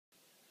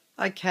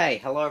Okay,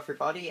 hello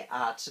everybody.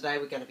 Today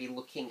we're going to be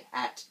looking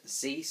at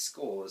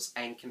z-scores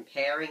and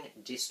comparing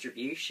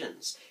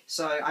distributions.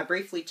 So I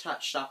briefly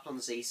touched up on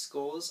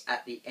z-scores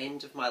at the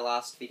end of my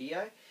last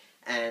video,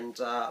 and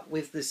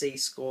with the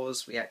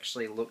z-scores we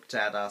actually looked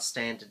at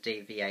standard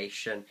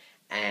deviation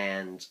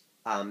and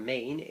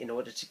mean in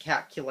order to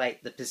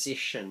calculate the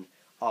position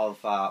of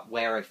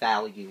where a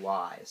value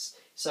lies.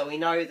 So we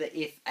know that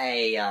if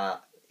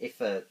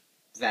a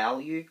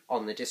value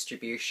on the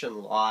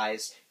distribution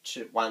lies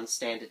to one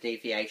standard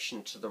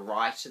deviation to the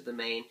right of the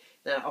mean,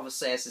 then it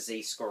obviously has a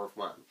z-score of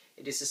 1.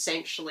 It is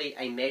essentially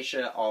a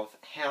measure of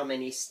how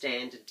many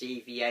standard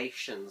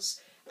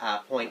deviations a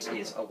point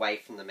is away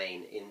from the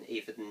mean in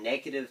either the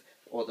negative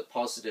or the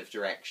positive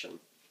direction.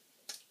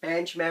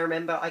 And you may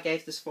remember I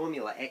gave this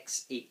formula,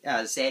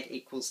 z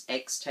equals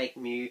x take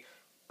mu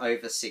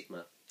over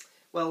sigma.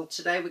 Well,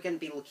 today we're going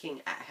to be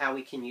looking at how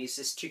we can use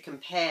this to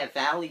compare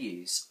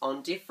values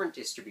on different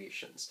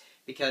distributions.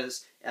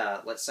 Because,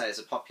 let's say as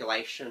a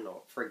population,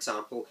 or for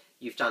example,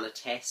 you've done a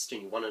test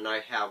and you want to know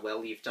how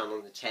well you've done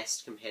on the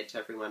test compared to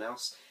everyone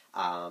else,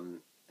 and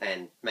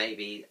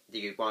maybe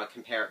you want to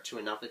compare it to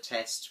another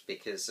test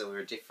because there were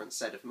a different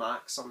set of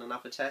marks on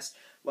another test.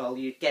 Well,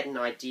 you'd get an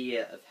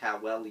idea of how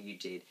well you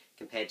did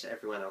compared to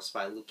everyone else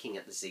by looking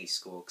at the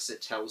z-score, because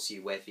it tells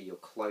you whether you're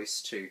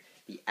close to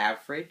the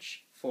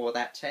average for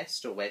that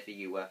test or whether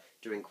you were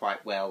doing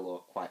quite well or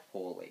quite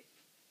poorly.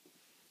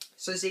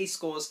 So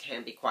z-scores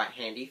can be quite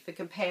handy for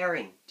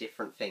comparing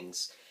different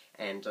things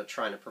and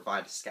trying to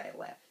provide a scale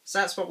there. So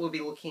that's what we'll be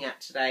looking at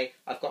today.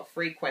 I've got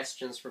 3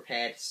 questions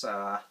prepared,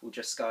 so we'll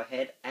just go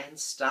ahead and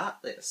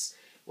start this.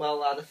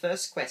 Well, the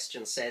first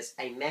question says,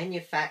 a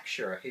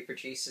manufacturer who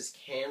produces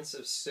cans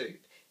of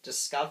soup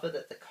discovered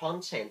that the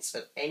contents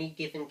of any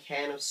given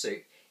can of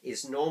soup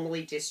is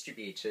normally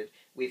distributed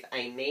with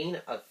a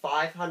mean of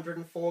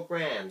 504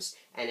 grams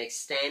and a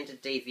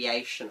standard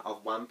deviation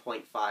of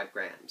 1.5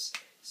 grams.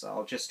 So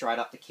I'll just write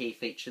up the key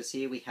features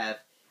here. We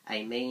have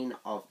a mean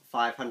of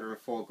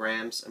 504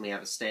 grams and we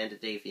have a standard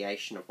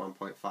deviation of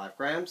 1.5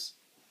 grams.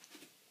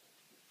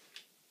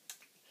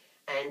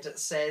 And it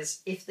says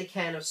if the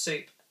can of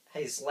soup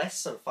is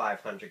less than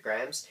 500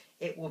 grams,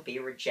 it will be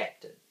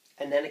rejected.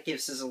 And then it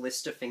gives us a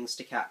list of things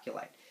to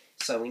calculate.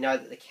 So we know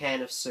that the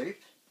can of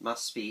soup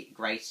must be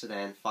greater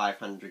than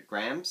 500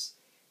 grams,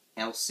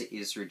 else it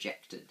is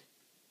rejected.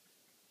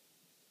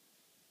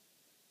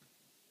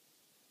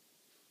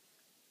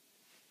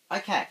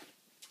 Okay,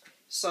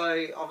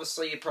 so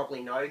obviously you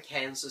probably know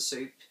cans of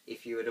soup,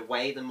 if you were to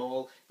weigh them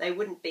all, they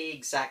wouldn't be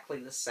exactly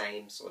the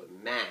same sort of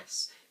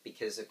mass,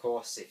 because of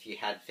course if you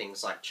had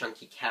things like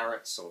chunky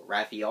carrots or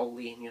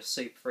ravioli in your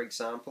soup, for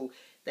example,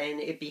 then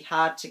it'd be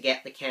hard to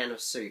get the can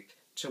of soup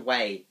to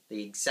weigh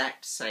the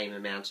exact same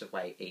amount of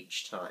weight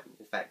each time.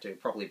 In fact, it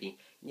would probably be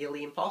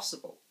nearly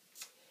impossible.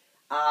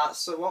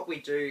 So what we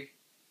do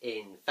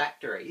in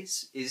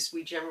factories is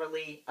we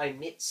generally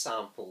omit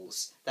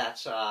samples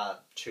that are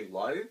too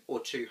low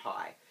or too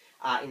high.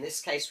 In this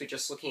case, we're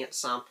just looking at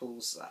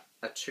samples that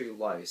are too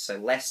low, so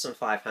less than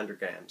 500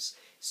 grams.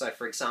 So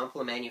for example,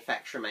 a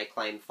manufacturer may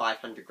claim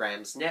 500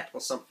 grams net or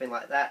something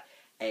like that.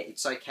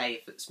 It's okay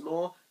if it's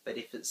more, but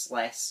if it's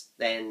less,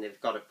 then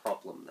they've got a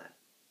problem there.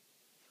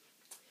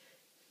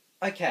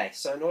 Okay,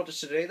 so in order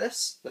to do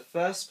this, the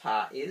first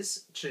part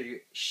is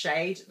to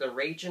shade the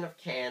region of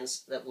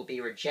cans that will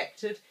be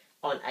rejected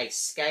on a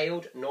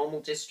scaled normal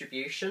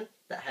distribution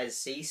that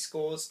has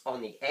z-scores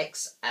on the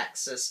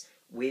x-axis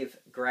with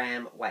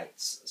gram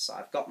weights. So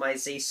I've got my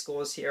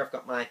z-scores here, I've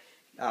got my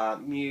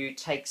mu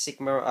take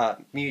sigma,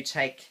 mu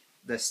take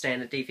the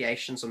standard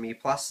deviations or mu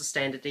plus the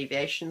standard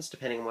deviations,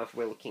 depending on whether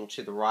we're looking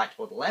to the right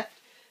or the left.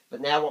 But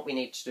now what we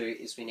need to do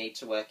is we need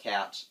to work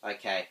out,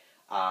 okay,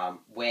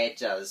 where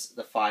does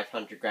the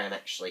 500 gram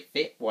actually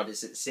fit? What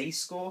is its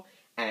z-score?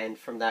 And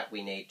from that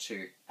we need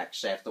to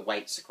actually have the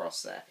weights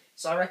across there.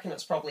 So I reckon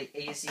it's probably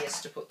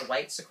easiest to put the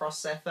weights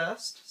across there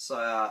first. So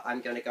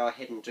I'm going to go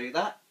ahead and do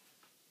that.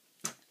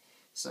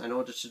 So in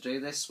order to do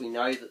this, we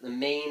know that the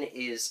mean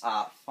is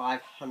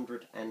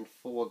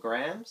 504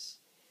 grams.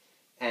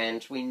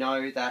 And we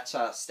know that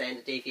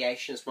standard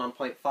deviation is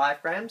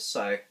 1.5 grams.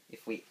 So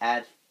if we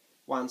add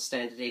one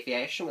standard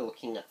deviation, we're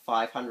looking at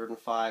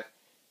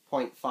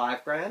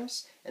 505.5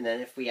 grams, and then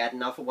if we add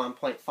another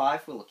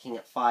 1.5, we're looking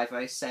at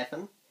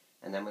 507,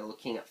 and then we're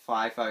looking at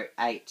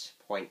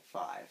 508.5.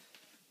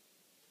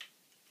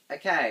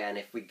 Okay, and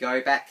if we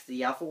go back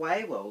the other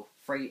way, well,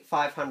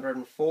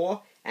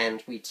 504,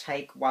 and we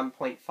take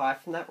 1.5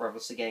 from that, we're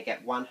obviously going to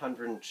get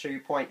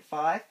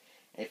 102.5, and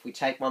if we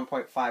take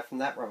 1.5 from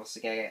that, we're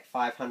obviously going to get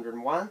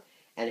 501,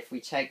 and if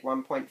we take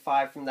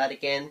 1.5 from that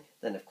again,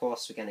 then of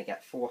course we're going to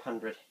get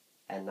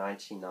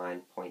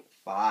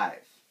 499.5.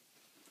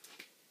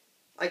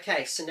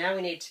 Okay, so now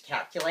we need to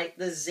calculate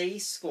the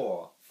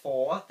z-score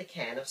for the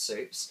can of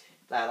soups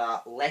that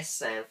are less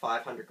than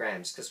 500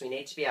 grams, because we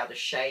need to be able to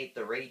shade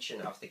the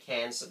region of the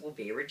cans that will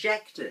be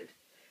rejected.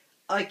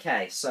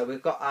 Okay, so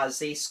we've got our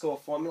z-score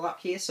formula up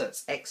here, so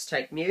it's x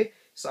take mu.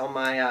 So on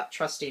my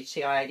trusty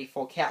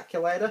TI-84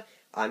 calculator,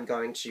 I'm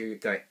going to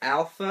go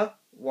alpha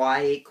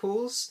y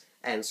equals,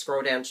 and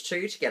scroll down to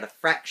 2 to get a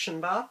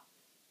fraction bar.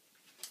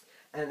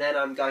 And then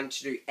I'm going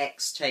to do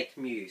x take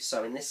mu.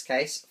 So in this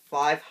case,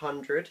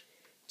 500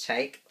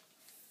 take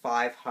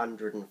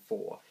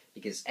 504.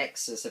 Because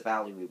x is the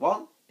value we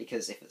want,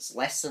 because if it's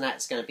less than that,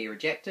 it's going to be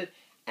rejected.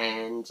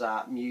 And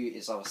mu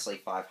is obviously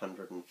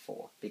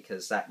 504,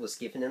 because that was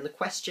given in the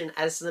question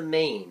as the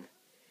mean.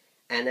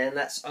 And then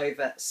that's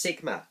over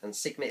sigma, and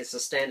sigma is the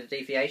standard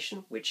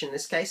deviation, which in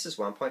this case is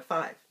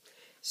 1.5.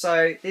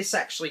 So this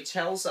actually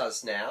tells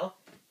us now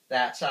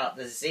that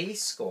the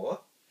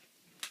z-score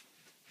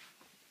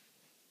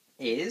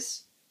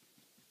is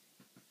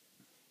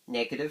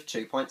negative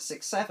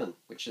 2.67,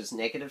 which is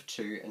negative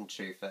 2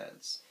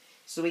 2/3.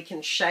 So we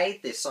can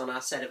shade this on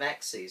our set of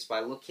axes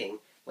by looking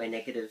where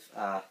negative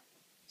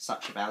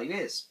such a value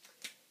is.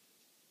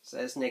 So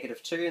there's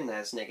negative 2 and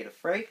there's negative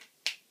 3.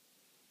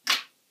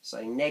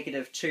 So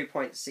negative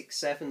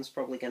 2.67 is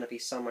probably going to be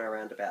somewhere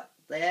around about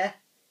there.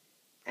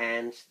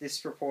 And this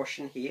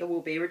proportion here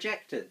will be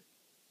rejected.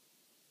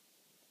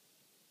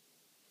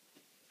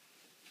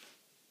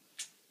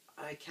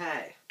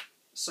 Okay,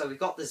 so we've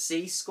got the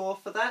z-score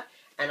for that.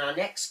 And our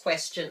next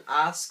question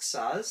asks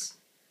us,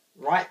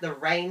 write the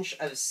range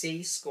of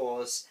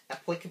z-scores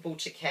applicable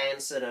to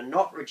cans that are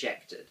not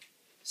rejected.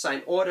 So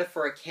in order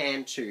for a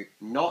can to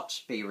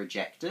not be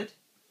rejected,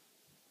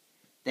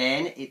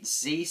 then its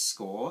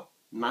z-score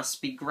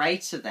must be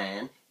greater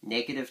than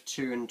negative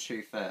 2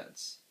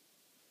 2/3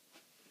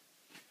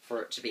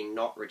 for it to be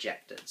not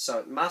rejected. So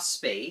it must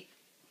be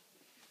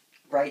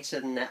greater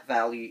than that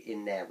value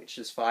in there, which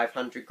is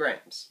 500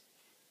 grams.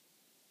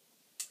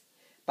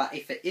 But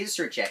if it is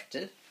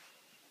rejected,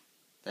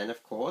 then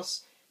of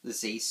course the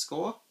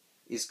z-score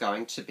is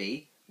going to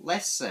be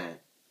less than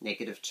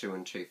negative 2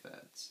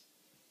 2/3.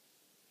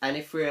 And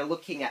if we're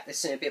looking at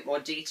this in a bit more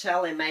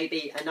detail, there may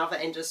be another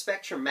end of the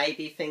spectrum.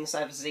 Maybe things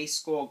have a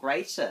z-score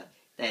greater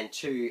than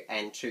 2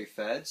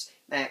 2/3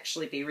 may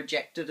actually be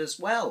rejected as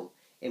well.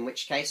 In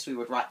which case we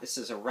would write this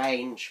as a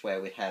range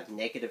where we'd have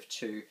negative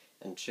 2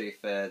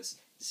 2/3,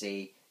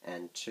 z,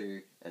 and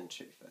 2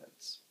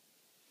 2/3.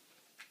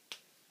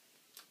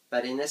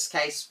 But in this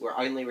case, we're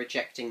only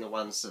rejecting the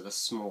ones that are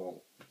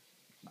small.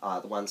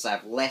 The ones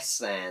that have less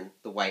than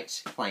the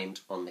weight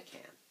claimed on the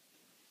can.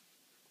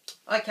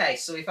 Okay,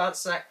 so we've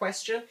answered that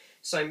question.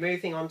 So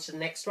moving on to the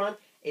next one.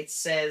 It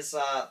says,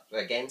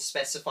 again,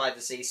 specify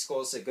the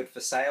z-scores are good for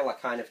sale. I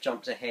kind of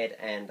jumped ahead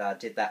and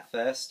did that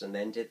first and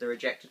then did the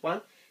rejected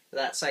one. But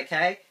that's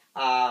okay.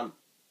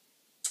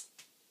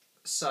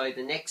 So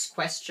the next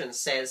question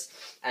says,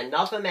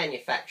 another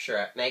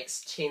manufacturer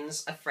makes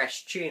tins of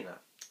fresh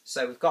tuna.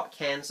 So we've got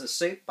cans of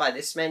soup by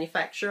this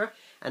manufacturer.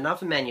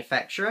 Another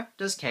manufacturer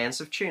does cans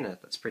of tuna.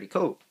 That's pretty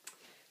cool.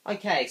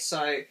 Okay,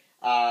 so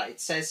it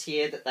says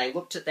here that they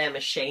looked at their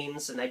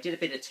machines and they did a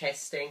bit of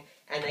testing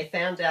and they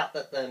found out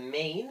that the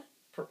mean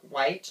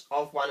weight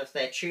of one of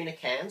their tuna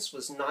cans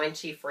was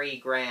 93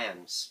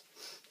 grams.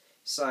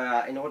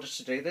 So in order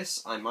to do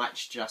this, I might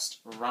just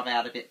rub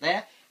out a bit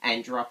there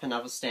and draw up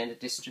another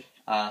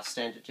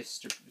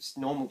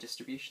normal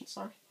distribution,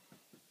 sorry.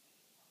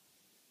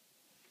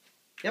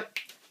 Yep,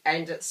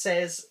 and it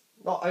says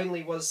not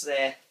only was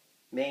their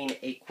mean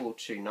equal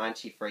to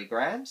 93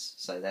 grams,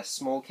 so they're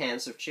small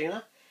cans of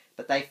tuna,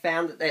 but they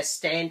found that their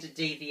standard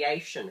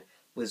deviation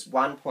was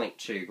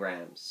 1.2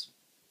 grams.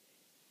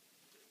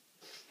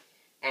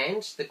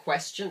 And the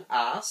question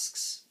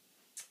asks,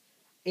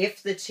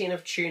 if the tin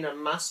of tuna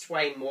must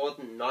weigh more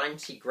than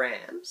 90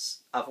 grams,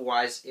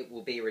 otherwise it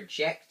will be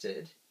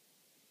rejected,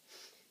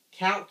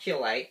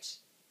 calculate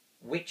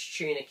which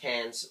tuna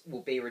cans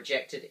will be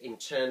rejected in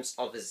terms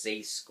of a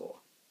z-score.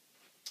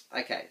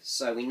 Okay,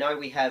 so we know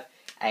we have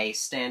a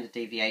standard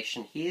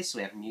deviation here, so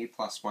we have mu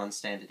plus 1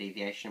 standard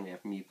deviation, we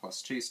have mu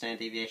plus 2 standard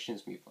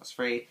deviations, mu plus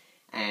 3,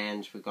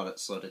 and we've got it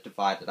sort of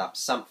divided up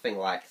something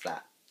like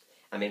that.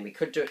 I mean, we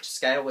could do it to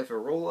scale with a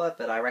ruler,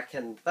 but I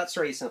reckon that's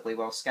reasonably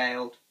well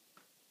scaled.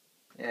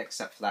 Yeah,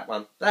 except for that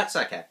one. But that's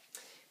okay.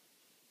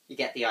 You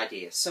get the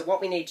idea. So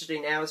what we need to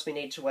do now is we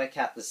need to work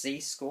out the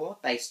z-score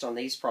based on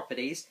these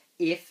properties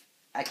if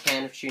a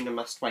can of tuna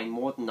must weigh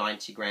more than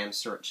 90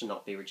 grams for it to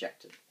not be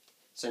rejected.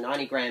 So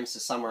 90 grams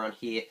is somewhere on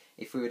here.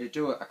 If we were to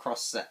do it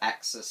across the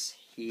axis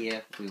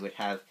here, we would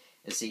have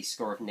a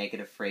z-score of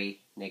negative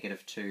 3,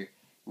 negative 2,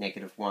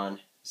 negative 1,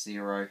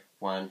 0,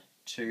 1,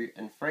 2,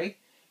 and 3.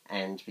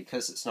 And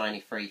because it's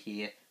 93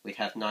 here, we'd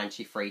have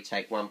 93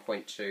 take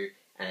 1.2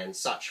 and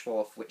such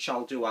forth, which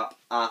I'll do up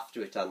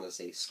after we've done the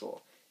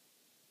z-score.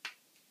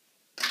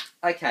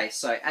 Okay,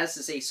 so as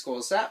the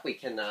z-score's up, we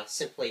can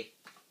simply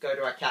go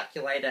to our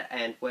calculator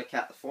and work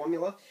out the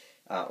formula.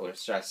 Or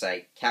should I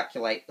say,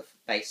 calculate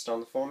based on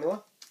the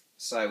formula.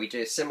 So we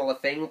do a similar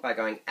thing by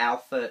going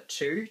alpha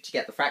 2 to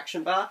get the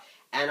fraction bar,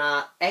 and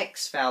our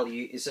x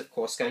value is of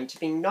course going to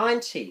be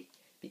 90,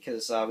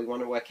 because we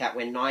want to work out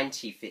where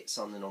 90 fits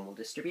on the normal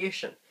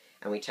distribution.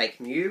 And we take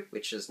mu,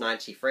 which is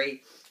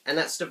 93, and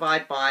that's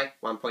divided by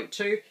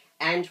 1.2,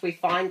 and we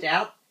find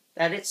out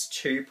that it's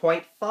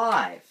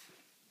 2.5.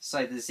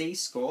 So the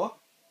z-score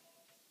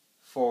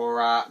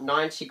for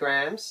 90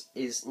 grams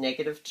is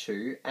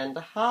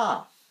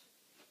 -2.5.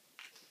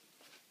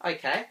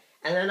 Okay,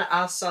 and then it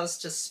asks us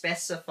to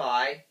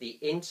specify the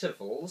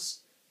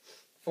intervals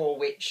for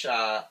which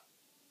the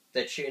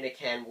tuna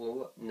can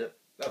will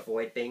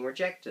avoid being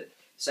rejected.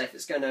 So if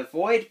it's going to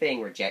avoid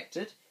being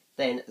rejected,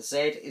 then Z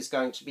is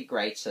going to be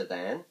greater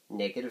than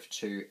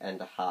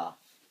 -2.5.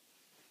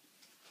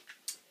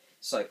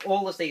 So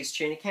all of these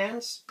tuna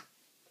cans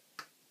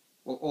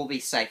will all be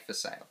safe for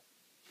sale,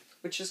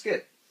 which is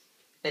good.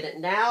 But it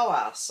now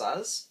asks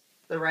us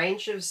the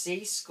range of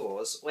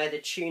Z-scores where the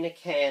tuna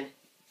can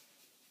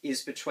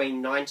is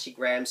between 90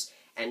 grams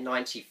and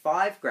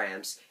 95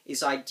 grams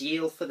is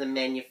ideal for the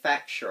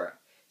manufacturer.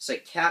 So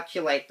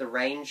calculate the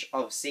range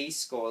of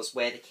Z-scores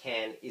where the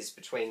can is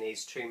between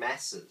these two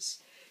masses.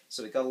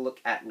 So we've got to look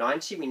at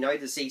 90. We know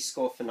the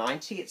Z-score for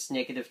 90, it's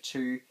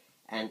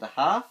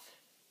 -2.5.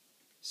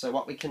 So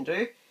what we can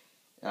do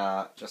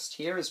just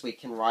here is we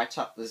can write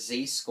up the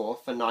Z-score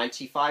for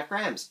 95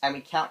 grams, and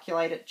we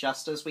calculate it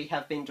just as we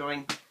have been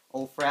doing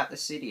all throughout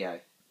this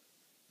video.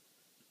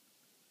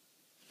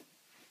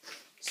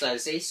 So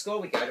Z-score,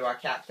 we go to our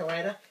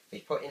calculator, we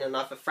put in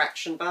another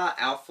fraction bar,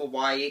 alpha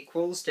y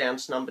equals down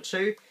to number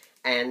 2,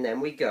 and then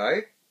we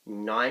go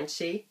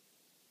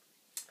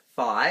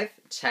 95,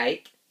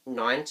 take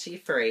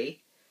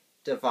 93,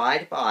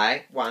 divide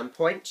by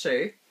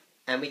 1.2,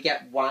 and we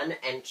get 1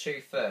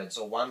 2/3,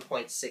 or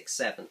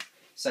 1.67.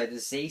 So the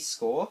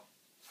Z-score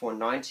for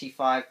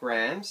 95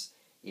 grams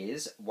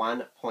is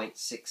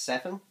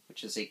 1.67,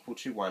 which is equal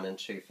to 1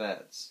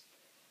 2/3.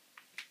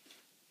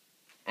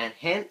 And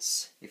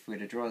hence, if we were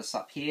to draw this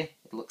up here,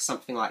 it looks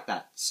something like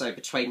that. So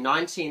between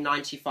 90 and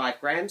 95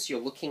 grams, you're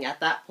looking at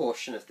that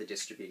portion of the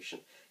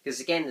distribution. Because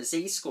again, the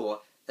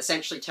Z-score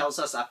essentially tells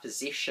us our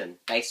position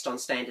based on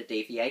standard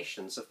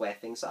deviations of where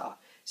things are.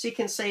 So you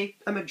can see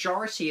a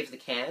majority of the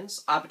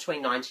cans are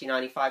between 90 and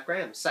 95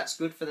 grams. That's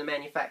good for the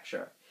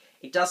manufacturer.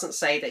 It doesn't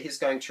say that he's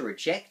going to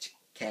reject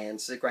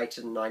cans that are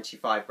greater than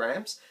 95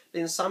 grams,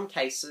 but in some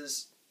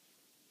cases,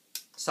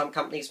 some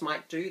companies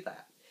might do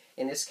that.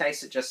 In this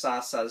case, it just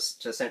asks us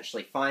to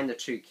essentially find the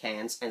two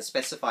cans and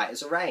specify it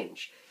as a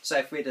range. So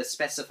if we were to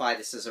specify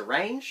this as a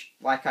range,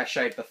 like I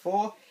showed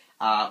before,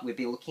 we'd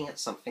be looking at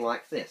something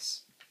like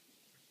this.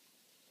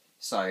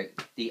 So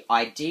the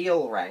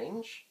ideal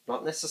range,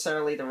 not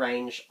necessarily the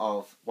range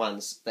of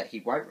ones that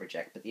he won't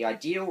reject, but the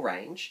ideal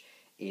range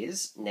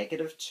is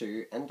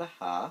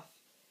 -2.5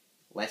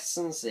 less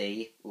than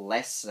Z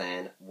less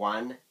than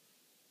 1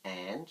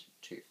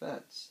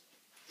 2/3.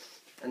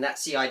 And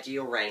that's the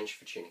ideal range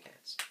for tuna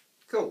cans.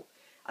 Cool.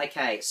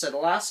 Okay, so the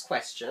last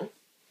question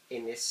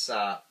in this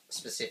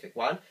specific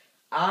one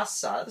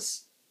asks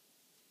us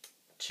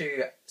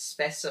to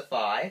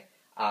specify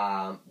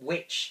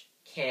which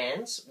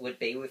cans would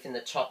be within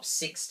the top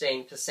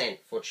 16%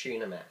 for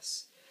tuna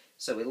mass.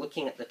 So we're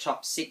looking at the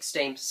top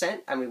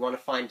 16% and we want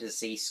to find a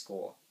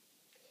Z-score.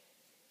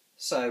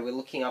 So we're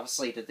looking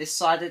obviously to this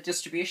side of the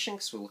distribution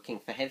because we're looking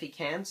for heavy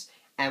cans,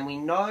 and we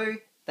know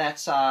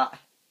that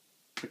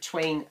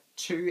between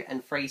 2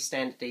 and 3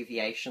 standard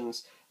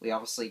deviations we're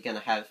obviously going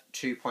to have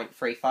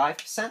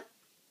 2.35%.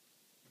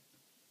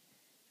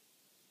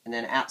 And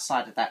then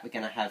outside of that we're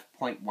going to have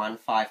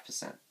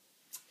 0.15%.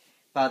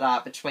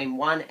 But between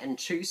 1 and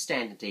 2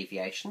 standard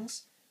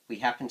deviations, we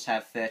happen to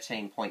have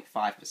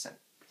 13.5%.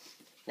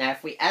 Now,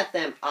 if we add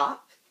them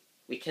up,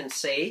 we can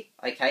see,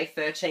 okay,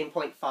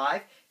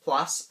 13.5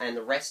 plus, and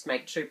the rest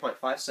make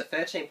 2.5, so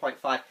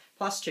 13.5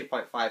 plus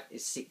 2.5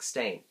 is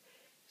 16.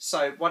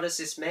 So what does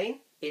this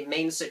mean? It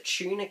means that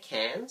tuna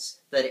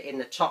cans that are in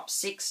the top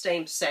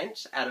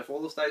 16% out of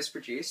all of those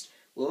produced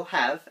will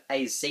have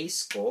a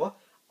Z-score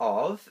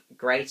of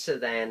greater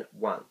than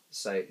 1.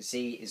 So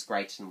Z is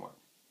greater than 1.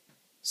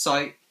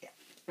 So,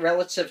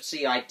 relative to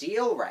the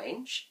ideal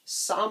range,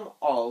 some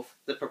of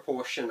the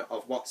proportion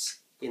of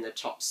what's in the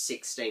top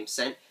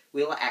 16%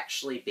 will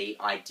actually be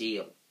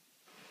ideal.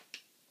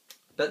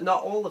 But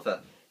not all of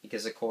it,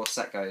 because of course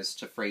that goes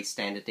to 3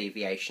 standard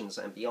deviations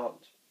and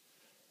beyond.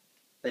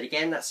 But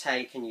again, that's how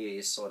you can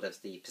use sort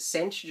of the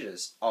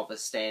percentages of a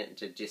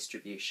standard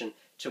distribution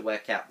to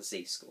work out the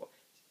Z-score.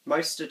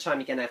 Most of the time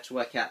you're going to have to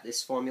work out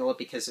this formula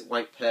because it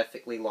won't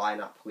perfectly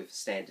line up with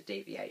standard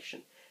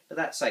deviation. But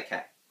that's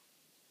okay.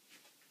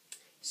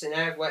 So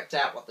now I've worked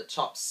out what the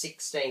top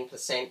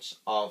 16%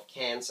 of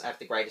cans have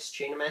the greatest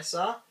tuna mass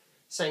are.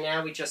 So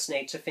now we just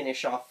need to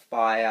finish off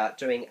by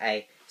doing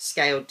a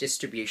scaled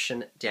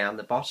distribution down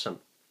the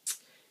bottom.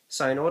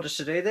 So in order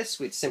to do this,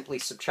 we'd simply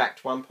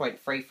subtract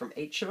 1.3 from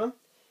each of them.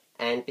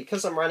 And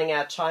because I'm running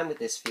out of time with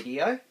this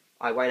video,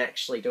 I won't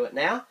actually do it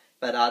now,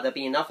 but there'll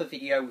be another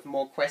video with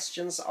more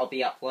questions I'll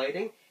be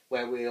uploading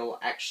where we'll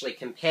actually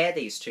compare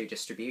these two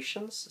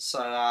distributions.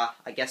 So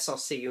I guess I'll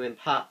see you in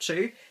part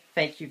 2.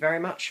 Thank you very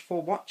much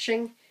for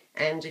watching,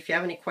 and if you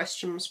have any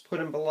questions, put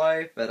them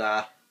below,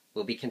 but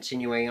we'll be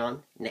continuing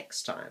on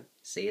next time.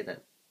 See you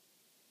then.